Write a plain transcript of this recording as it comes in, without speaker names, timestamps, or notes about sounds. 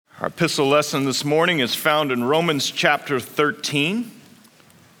epistle lesson this morning is found in Romans chapter 13.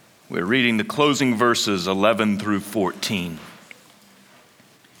 We're reading the closing verses 11 through 14.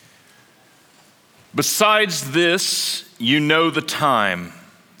 Besides this, you know the time,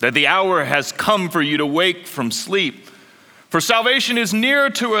 that the hour has come for you to wake from sleep. For salvation is nearer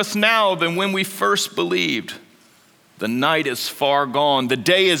to us now than when we first believed. The night is far gone, the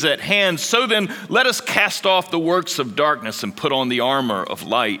day is at hand. So then, let us cast off the works of darkness and put on the armor of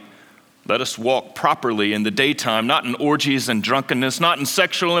light. Let us walk properly in the daytime, not in orgies and drunkenness, not in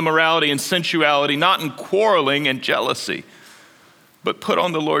sexual immorality and sensuality, not in quarreling and jealousy. But put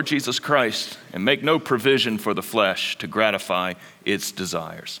on the Lord Jesus Christ and make no provision for the flesh to gratify its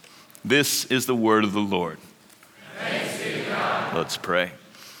desires. This is the word of the Lord. Thanks be to God. Let's pray.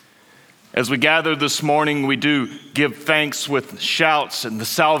 As we gather this morning, we do give thanks with shouts and the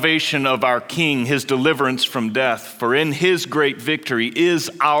salvation of our King, his deliverance from death. For in his great victory is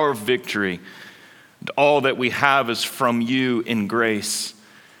our victory. And all that we have is from you in grace.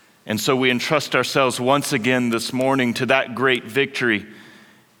 And so we entrust ourselves once again this morning to that great victory.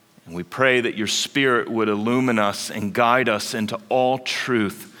 And we pray that your Spirit would illumine us and guide us into all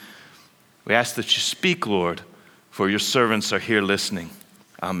truth. We ask that you speak, Lord, for your servants are here listening.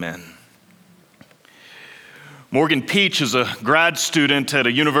 Amen. Morgan Peach is a grad student at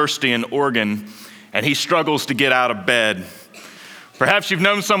a university in Oregon, and he struggles to get out of bed. Perhaps you've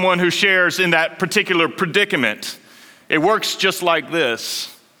known someone who shares in that particular predicament. It works just like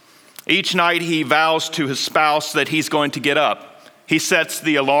this. Each night he vows to his spouse that he's going to get up. He sets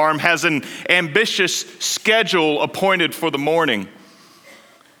the alarm, has an ambitious schedule appointed for the morning.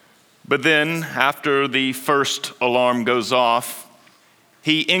 But then, after the first alarm goes off,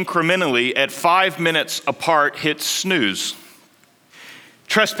 he incrementally, at 5 minutes apart, hits snooze,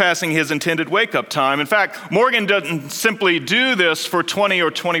 trespassing his intended wake-up time. In fact, Morgan doesn't simply do this for 20 or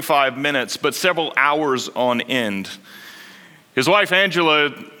 25 minutes, but several hours on end. His wife,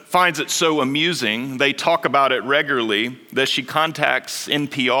 Angela, finds it so amusing, they talk about it regularly, that she contacts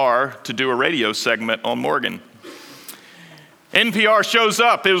NPR to do a radio segment on Morgan. NPR shows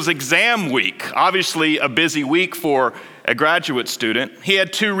up. It was exam week, obviously a busy week for a graduate student. He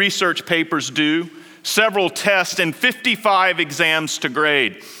had 2 research papers due, several tests, and 55 exams to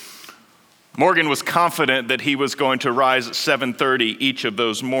grade. Morgan was confident that he was going to rise at 7:30 each of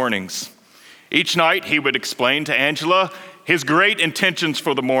those mornings. Each night, he would explain to Angela his great intentions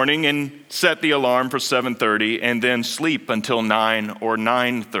for the morning and set the alarm for 7:30 and then sleep until 9 or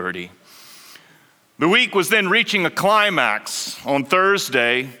 9:30. The week was then reaching a climax. On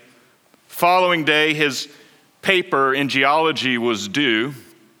Thursday, following day, his paper in geology was due.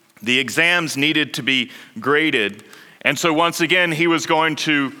 The exams needed to be graded. And so once again, he was going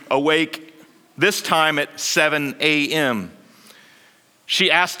to awake, this time at 7 a.m.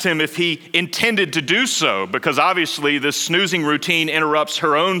 She asked him if he intended to do so, because obviously this snoozing routine interrupts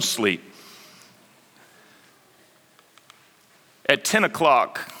her own sleep. At 10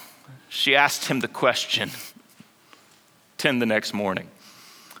 o'clock, she asked him the question, 10 the next morning.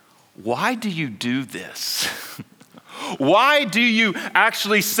 Why do you do this? Why do you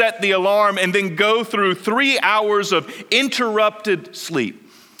actually set the alarm and then go through 3 hours of interrupted sleep?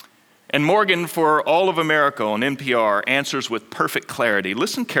 And Morgan, for all of America on NPR, answers with perfect clarity.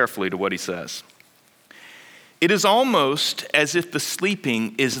 Listen carefully to what he says. It is almost as if the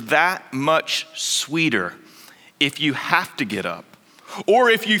sleeping is that much sweeter if you have to get up, or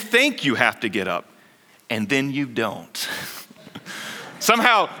if you think you have to get up, and then you don't.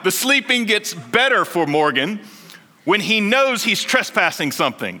 Somehow, the sleeping gets better for Morgan when he knows he's trespassing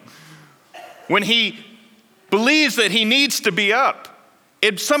something. When he believes that he needs to be up,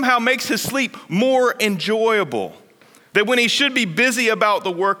 it somehow makes his sleep more enjoyable. That when he should be busy about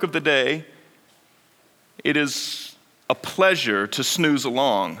the work of the day, it is a pleasure to snooze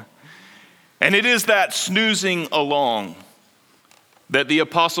along. And it is that snoozing along that the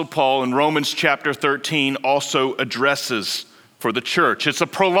Apostle Paul in Romans chapter 13 also addresses for the church. It's a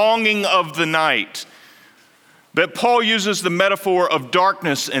prolonging of the night. That Paul uses the metaphor of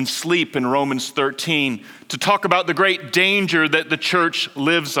darkness and sleep in Romans 13 to talk about the great danger that the church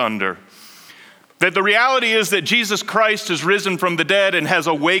lives under. That the reality is that Jesus Christ has risen from the dead and has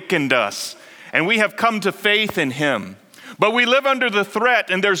awakened us, and we have come to faith in him. But we live under the threat,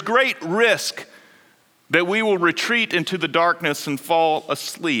 and there's great risk that we will retreat into the darkness and fall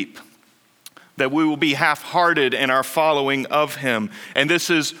asleep. That we will be half-hearted in our following of him. And this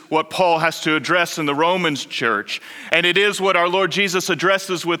is what Paul has to address in the Romans church. And it is what our Lord Jesus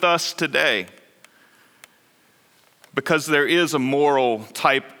addresses with us today. Because there is a moral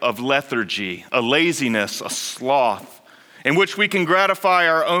type of lethargy, a laziness, a sloth, in which we can gratify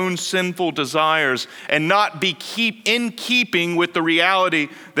our own sinful desires and not be in keeping with the reality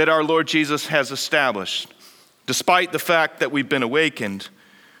that our Lord Jesus has established. Despite the fact that we've been awakened,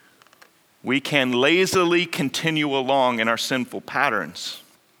 we can lazily continue along in our sinful patterns.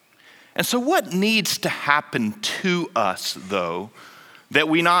 And so what needs to happen to us, though, that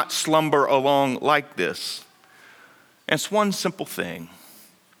we not slumber along like this? And it's one simple thing.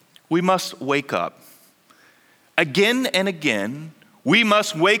 We must wake up. Again and again, we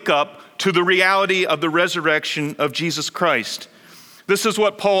must wake up to the reality of the resurrection of Jesus Christ. This is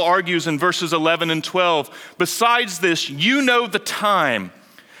what Paul argues in verses 11 and 12. Besides this, you know the time,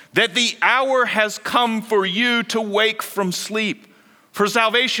 that the hour has come for you to wake from sleep. For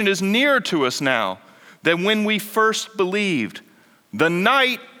salvation is nearer to us now than when we first believed. The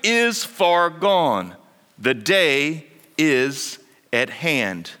night is far gone. The day is at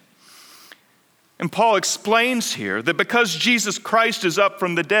hand. And Paul explains here that because Jesus Christ is up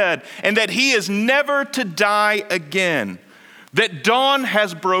from the dead and that he is never to die again, that dawn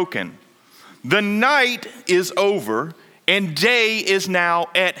has broken, the night is over, and day is now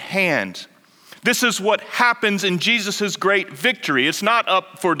at hand. This is what happens in Jesus' great victory. It's not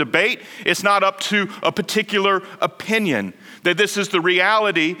up for debate. It's not up to a particular opinion. That this is the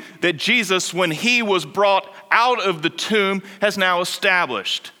reality that Jesus, when he was brought out of the tomb, has now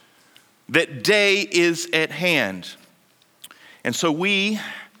established. That day is at hand. And so we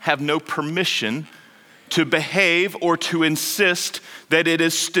have no permission to behave or to insist that it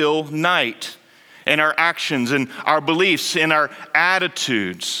is still night in our actions, in our beliefs, in our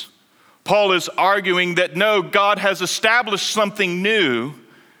attitudes. Paul is arguing that no, God has established something new,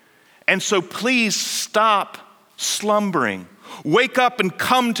 and so please stop slumbering. Wake up and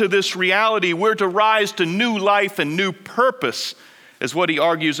come to this reality. We're to rise to new life and new purpose, is what he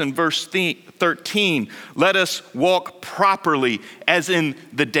argues in verse 13. Let us walk properly as in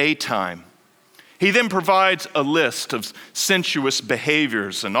the daytime. He then provides a list of sensuous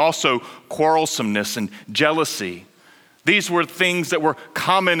behaviors and also quarrelsomeness and jealousy. These were things that were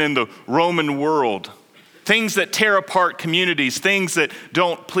common in the Roman world, things that tear apart communities, things that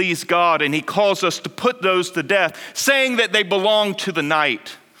don't please God, and he calls us to put those to death, saying that they belong to the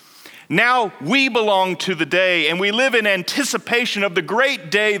night. Now we belong to the day, and we live in anticipation of the great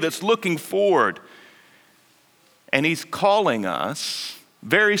day that's looking forward. And he's calling us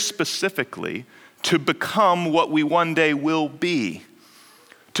very specifically to become what we one day will be,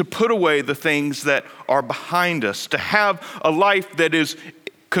 to put away the things that are behind us, to have a life that is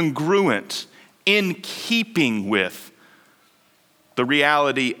congruent, in keeping with the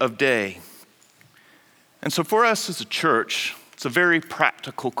reality of day. And so for us as a church, it's a very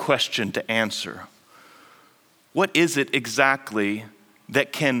practical question to answer. What is it exactly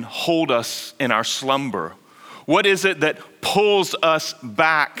that can hold us in our slumber? What is it that pulls us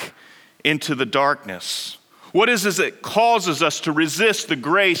back into the darkness? What is it that causes us to resist the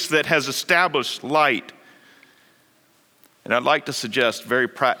grace that has established light? And I'd like to suggest very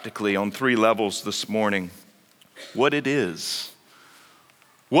practically on 3 levels this morning what it is.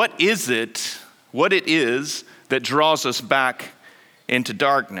 What is it that draws us back into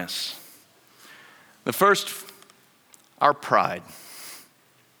darkness? The first, our pride.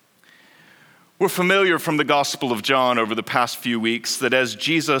 We're familiar from the Gospel of John over the past few weeks that as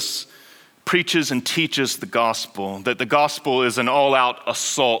Jesus preaches and teaches the gospel, that the gospel is an all-out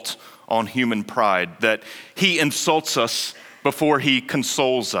assault on human pride, that he insults us before he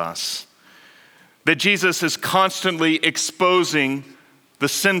consoles us, that Jesus is constantly exposing the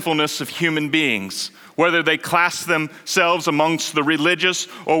sinfulness of human beings, whether they class themselves amongst the religious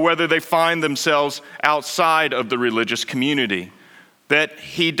or whether they find themselves outside of the religious community, that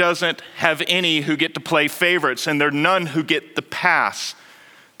he doesn't have any who get to play favorites and there are none who get the pass,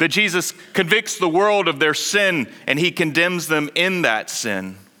 that Jesus convicts the world of their sin and he condemns them in that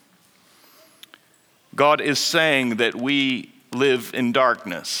sin. God is saying that we live in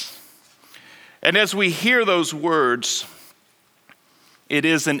darkness. And as we hear those words, it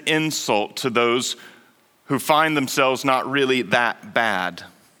is an insult to those who find themselves not really that bad.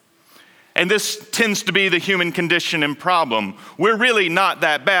 And this tends to be the human condition and problem. We're really not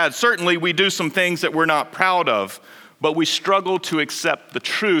that bad. Certainly we do some things that we're not proud of, but we struggle to accept the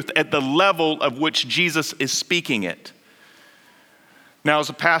truth at the level of which Jesus is speaking it. Now, as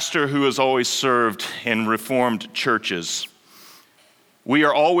a pastor who has always served in Reformed churches, we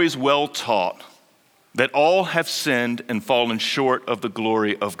are always well taught that all have sinned and fallen short of the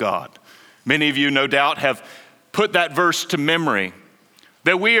glory of God. Many of you, no doubt, have put that verse to memory,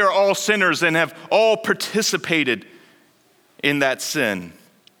 that we are all sinners and have all participated in that sin.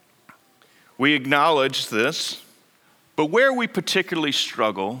 We acknowledge this, But where we particularly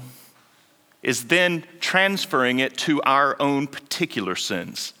struggle is then transferring it to our own particular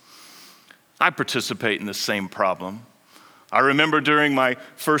sins. I participate in the same problem. I remember during my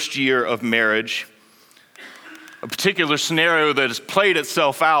first year of marriage, a particular scenario that has played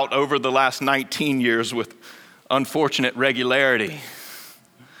itself out over the last 19 years with unfortunate regularity.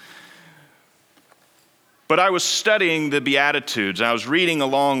 But I was studying the Beatitudes. I was reading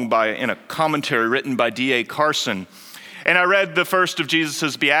along in a commentary written by D.A. Carson. And I read the first of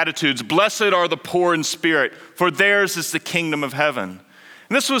Jesus' Beatitudes, "Blessed are the poor in spirit, for theirs is the kingdom of heaven."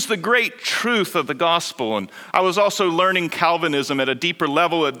 And this was the great truth of the gospel. And I was also learning Calvinism at a deeper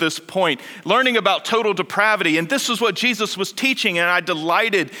level at this point, learning about total depravity. And this is what Jesus was teaching, and I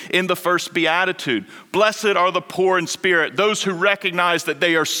delighted in the first Beatitude. Blessed are the poor in spirit, those who recognize that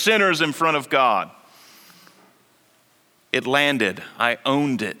they are sinners in front of God. It landed. I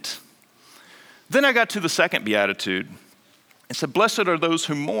owned it. Then I got to the second Beatitude. It said, "Blessed are those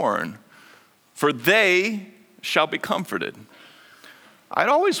who mourn, for they shall be comforted." I'd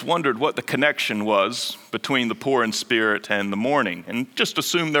always wondered what the connection was between the poor in spirit and the mourning, and just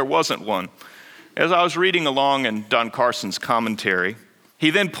assumed there wasn't one. As I was reading along in Don Carson's commentary, he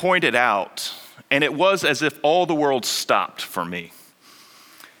then pointed out, and it was as if all the world stopped for me.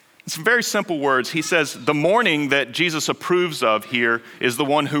 In some very simple words, he says, the mourning that Jesus approves of here is the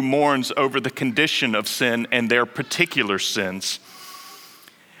one who mourns over the condition of sin and their particular sins.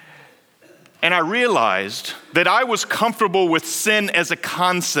 And I realized that I was comfortable with sin as a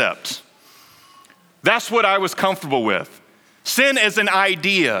concept. That's what I was comfortable with. Sin as an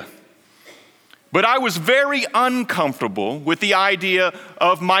idea. But I was very uncomfortable with the idea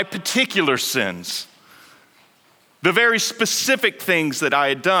of my particular sins. The very specific things that I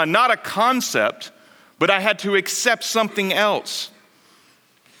had done. Not a concept, but I had to accept something else.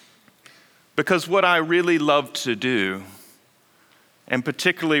 Because what I really love to do, and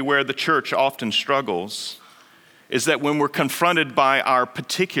particularly where the church often struggles, is that when we're confronted by our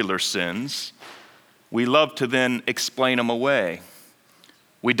particular sins, we love to then explain them away.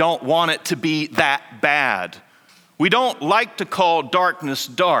 We don't want it to be that bad. We don't like to call darkness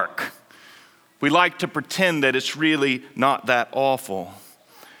dark. We like to pretend that it's really not that awful.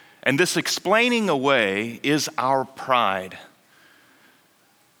 And this explaining away is our pride.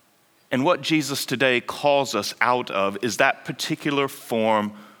 And what Jesus today calls us out of is that particular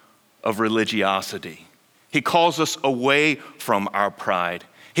form of religiosity. He calls us away from our pride.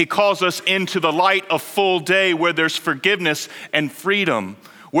 He calls us into the light of full day where there's forgiveness and freedom,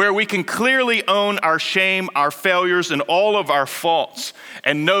 where we can clearly own our shame, our failures, and all of our faults,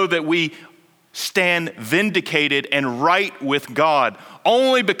 and know that we stand vindicated and right with God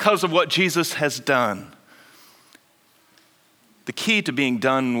only because of what Jesus has done. The key to being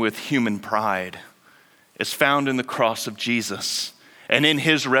done with human pride is found in the cross of Jesus and in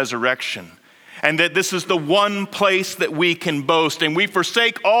his resurrection. And that this is the one place that we can boast. And we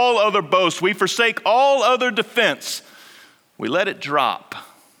forsake all other boast. We forsake all other defense. We let it drop.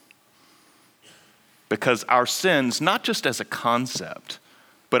 Because our sins, not just as a concept,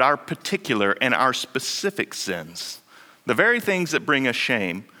 but our particular and our specific sins, the very things that bring us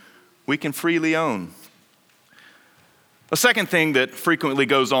shame, we can freely own. A second thing that frequently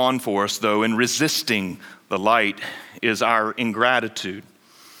goes on for us, though, in resisting the light is our ingratitude.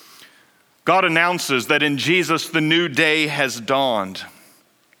 God announces that in Jesus the new day has dawned.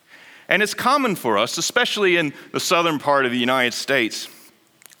 And it's common for us, especially in the southern part of the United States,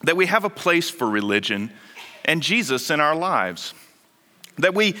 that we have a place for religion and Jesus in our lives,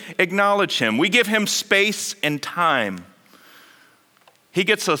 that we acknowledge him. We give him space and time. He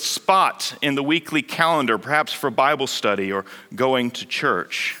gets a spot in the weekly calendar, perhaps for Bible study or going to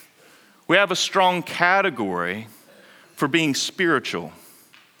church. We have a strong category for being spiritual.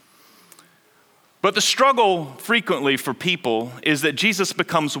 But the struggle frequently for people is that Jesus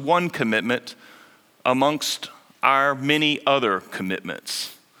becomes one commitment amongst our many other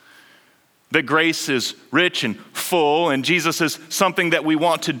commitments. That grace is rich and full, and Jesus is something that we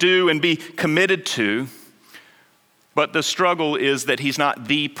want to do and be committed to. But the struggle is that he's not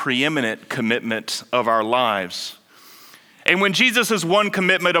the preeminent commitment of our lives. And when Jesus is one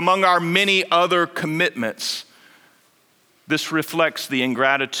commitment among our many other commitments, this reflects the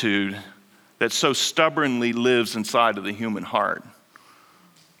ingratitude that so stubbornly lives inside of the human heart.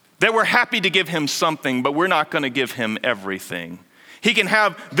 That we're happy to give him something, but we're not going to give him everything. He can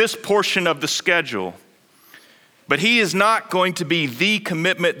have this portion of the schedule, but he is not going to be the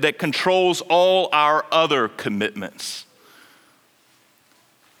commitment that controls all our other commitments.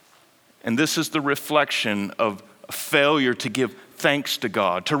 And this is the reflection of a failure to give thanks to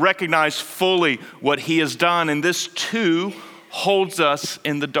God, to recognize fully what he has done. And this too holds us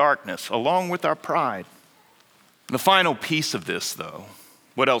in the darkness, along with our pride. The final piece of this, though,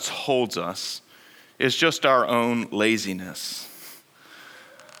 what else holds us, is just our own laziness.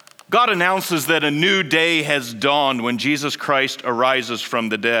 God announces that a new day has dawned when Jesus Christ arises from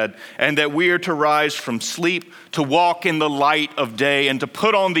the dead, and that we are to rise from sleep, to walk in the light of day, and to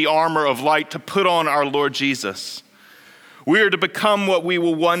put on the armor of light, to put on our Lord Jesus. We are to become what we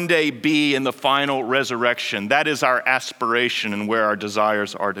will one day be in the final resurrection. That is our aspiration and where our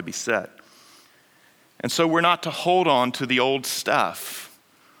desires are to be set. And so we're not to hold on to the old stuff.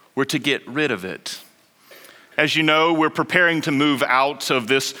 We're to get rid of it. As you know, we're preparing to move out of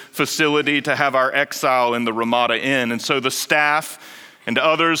this facility to have our exile in the Ramada Inn. And so the staff and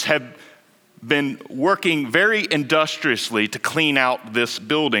others have been working very industriously to clean out this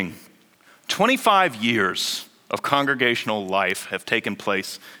building. 25 years of congregational life have taken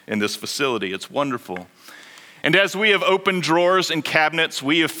place in this facility. It's wonderful. And as we have opened drawers and cabinets,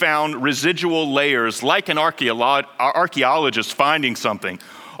 we have found residual layers, like an archaeologist finding something,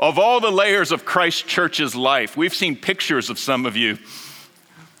 of all the layers of Christ Church's life. We've seen pictures of some of you.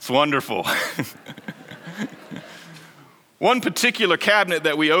 It's wonderful. One particular cabinet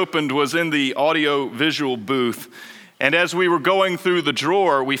that we opened was in the audio-visual booth. And as we were going through the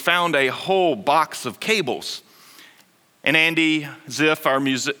drawer, we found a whole box of cables. And Andy Ziff, our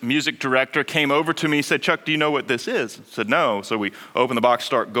music director, came over to me and said, "Chuck, do you know what this is?" I said, "No." So we open the box,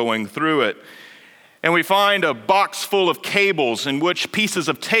 start going through it. And we find a box full of cables in which pieces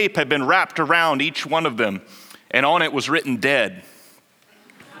of tape had been wrapped around each one of them. And on it was written "dead."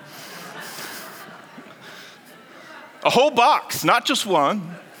 A whole box, not just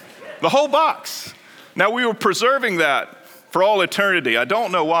one, the whole box. Now we were preserving that for all eternity. I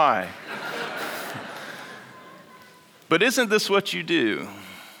don't know why. But isn't this what you do?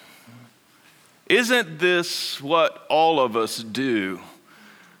 Isn't this what all of us do?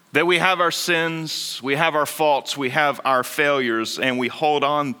 That we have our sins, we have our faults, we have our failures, and we hold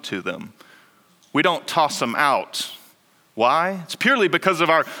on to them. We don't toss them out. Why? It's purely because of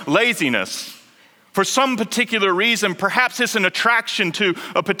our laziness. For some particular reason, perhaps it's an attraction to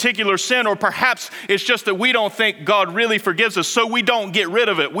a particular sin, or perhaps it's just that we don't think God really forgives us, so we don't get rid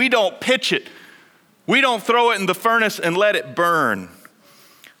of it. We don't pitch it. We don't throw it in the furnace and let it burn.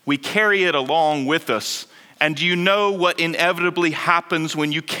 We carry it along with us. And do you know what inevitably happens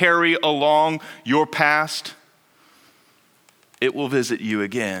when you carry along your past? It will visit you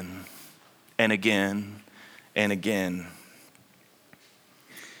again and again and again.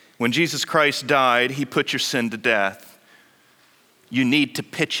 When Jesus Christ died, he put your sin to death. You need to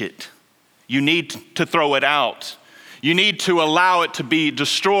pitch it. You need to throw it out. You need to allow it to be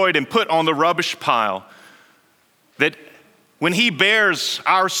destroyed and put on the rubbish pile. That when he bears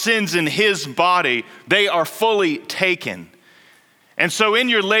our sins in his body, they are fully taken. And so in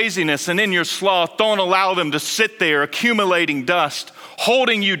your laziness and in your sloth, don't allow them to sit there accumulating dust,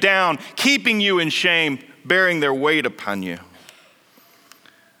 holding you down, keeping you in shame, bearing their weight upon you.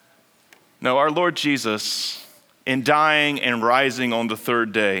 No, our Lord Jesus, in dying and rising on the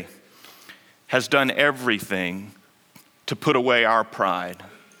third day, has done everything to put away our pride.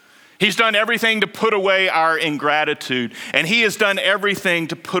 He's done everything to put away our ingratitude, and he has done everything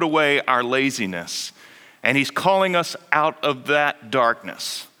to put away our laziness. And he's calling us out of that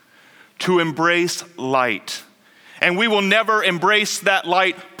darkness to embrace light. And we will never embrace that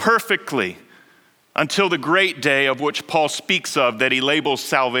light perfectly until the great day of which Paul speaks of, that he labels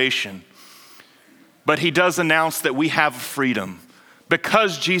salvation. But he does announce that we have freedom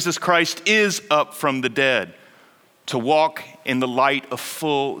because Jesus Christ is up from the dead, to walk in the light of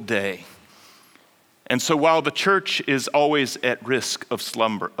full day. And so while the church is always at risk of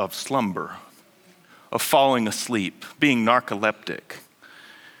slumber, of falling asleep, being narcoleptic,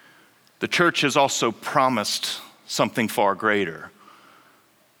 the church has also promised something far greater.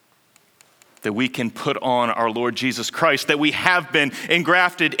 That we can put on our Lord Jesus Christ, that we have been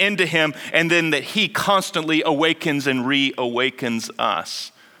engrafted into him, and then that he constantly awakens and reawakens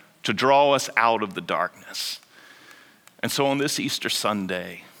us to draw us out of the darkness. And so on this Easter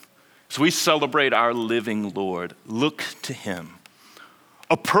Sunday, as we celebrate our living Lord, look to him.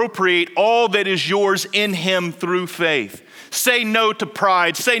 Appropriate all that is yours in him through faith. Say no to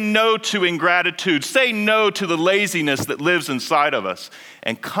pride. Say no to ingratitude. Say no to the laziness that lives inside of us.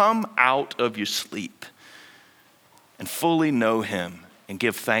 And come out of your sleep and fully know him and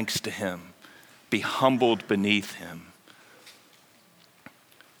give thanks to him. Be humbled beneath him.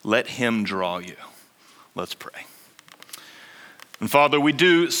 Let him draw you. Let's pray. And Father, we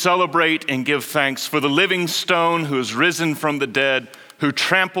do celebrate and give thanks for the living stone who is risen from the dead, who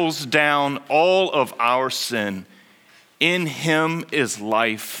tramples down all of our sin. In him is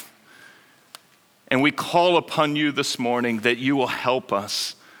life. And we call upon you this morning that you will help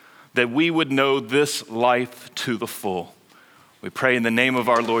us, that we would know this life to the full. We pray in the name of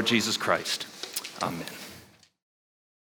our Lord Jesus Christ. Amen.